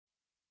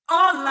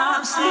All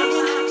I'm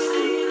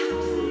saying.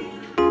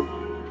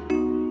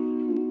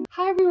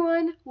 Hi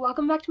everyone,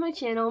 welcome back to my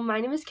channel. My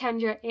name is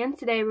Kendra and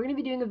today we're going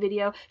to be doing a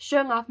video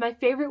showing off my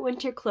favorite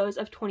winter clothes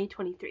of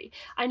 2023.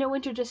 I know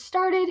winter just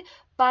started,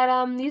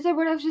 but these are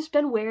what I've just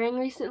been wearing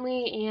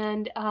recently,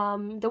 and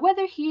the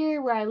weather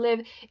here where I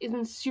live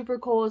isn't super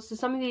cold, so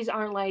some of these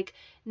aren't like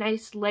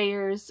nice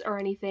layers or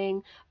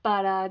anything,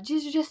 but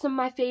these are just some of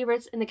my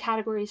favorites in the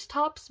categories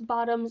tops,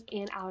 bottoms,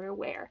 and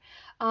outerwear.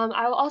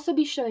 I will also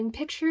be showing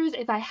pictures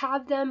if I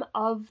have them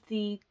of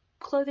the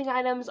clothing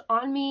items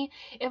on me.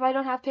 If I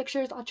don't have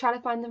pictures, I'll try to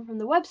find them from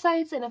the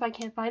websites, and if I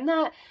can't find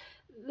that,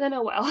 then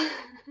oh well.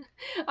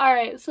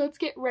 Alright, so let's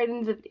get right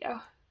into the video.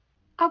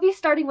 I'll be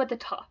starting with the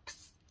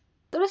tops.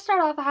 So to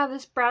start off, I have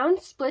this brown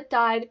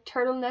split-dyed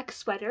turtleneck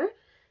sweater.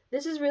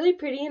 This is really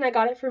pretty and I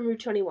got it from Route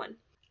 21.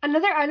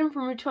 Another item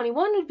from Route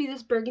 21 would be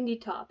this burgundy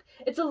top.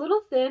 It's a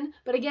little thin,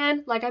 but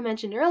again, like I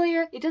mentioned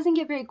earlier, it doesn't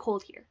get very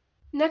cold here.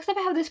 Next up,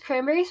 I have this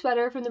cranberry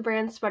sweater from the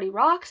brand Sweaty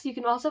Rocks. You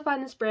can also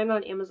find this brand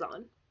on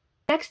Amazon.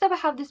 Next up, I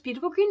have this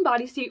beautiful green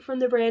bodysuit from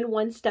the brand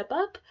One Step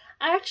Up.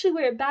 I actually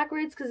wear it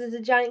backwards because there's a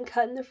giant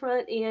cut in the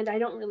front and I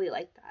don't really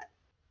like that.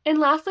 And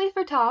lastly,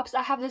 for tops,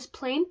 I have this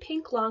plain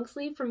pink long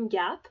sleeve from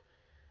Gap.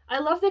 I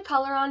love the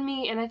color on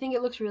me and I think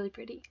it looks really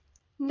pretty.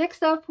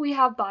 Next up, we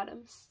have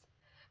bottoms.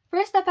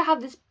 First up, I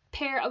have this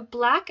pair of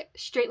black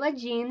straight leg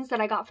jeans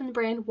that I got from the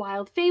brand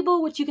Wild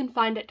Fable, which you can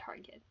find at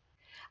Target.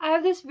 I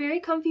have this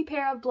very comfy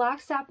pair of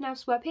black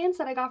Sapnap sweatpants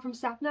that I got from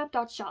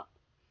sapnap.shop.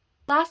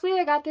 Lastly,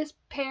 I got this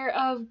pair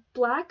of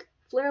black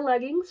flare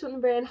leggings from the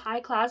brand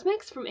High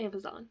Clasmics from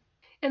Amazon.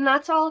 And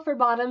that's all for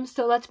bottoms,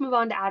 so let's move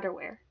on to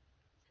outerwear.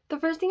 The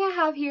first thing I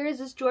have here is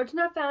this George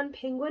Not Found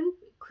penguin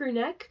crew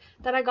neck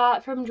that I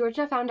got from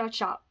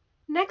georgenotfound.shop.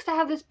 Next, I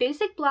have this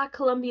basic black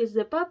Columbia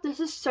zip-up. This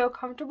is so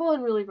comfortable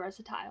and really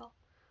versatile.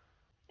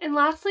 And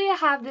lastly, I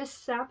have this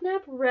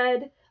Sapnap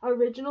red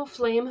original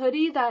flame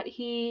hoodie that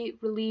he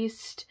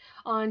released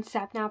on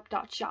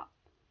sapnap.shop.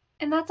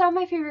 And that's all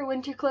my favorite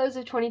winter clothes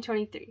of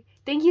 2023.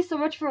 Thank you so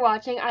much for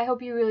watching. I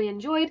hope you really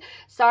enjoyed.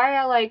 Sorry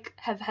I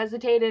have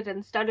hesitated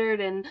and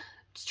stuttered and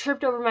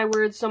tripped over my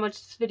words so much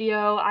this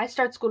video. I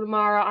start school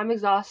tomorrow. I'm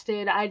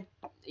exhausted.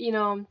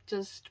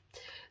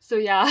 So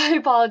yeah, I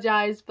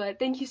apologize, but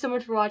thank you so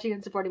much for watching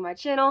and supporting my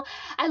channel.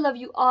 I love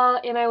you all,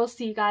 and I will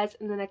see you guys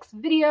in the next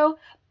video.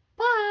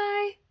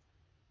 Bye!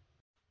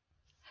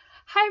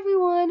 Hi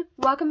everyone,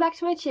 welcome back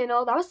to my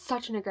channel. That was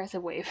such an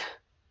aggressive wave.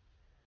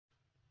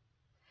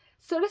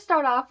 So to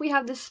start off, we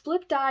have this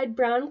split-dyed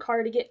brown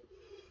cardigan.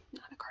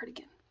 Not a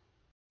cardigan.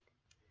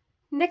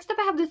 Next up,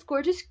 I have this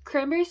gorgeous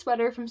cranberry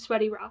sweater from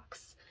Sweaty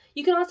Rocks.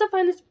 You can also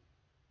find this...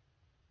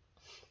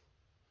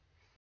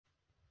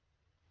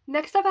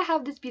 Next up, I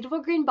have this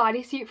beautiful green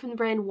bodysuit from the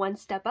brand One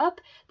Step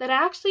Up that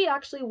I actually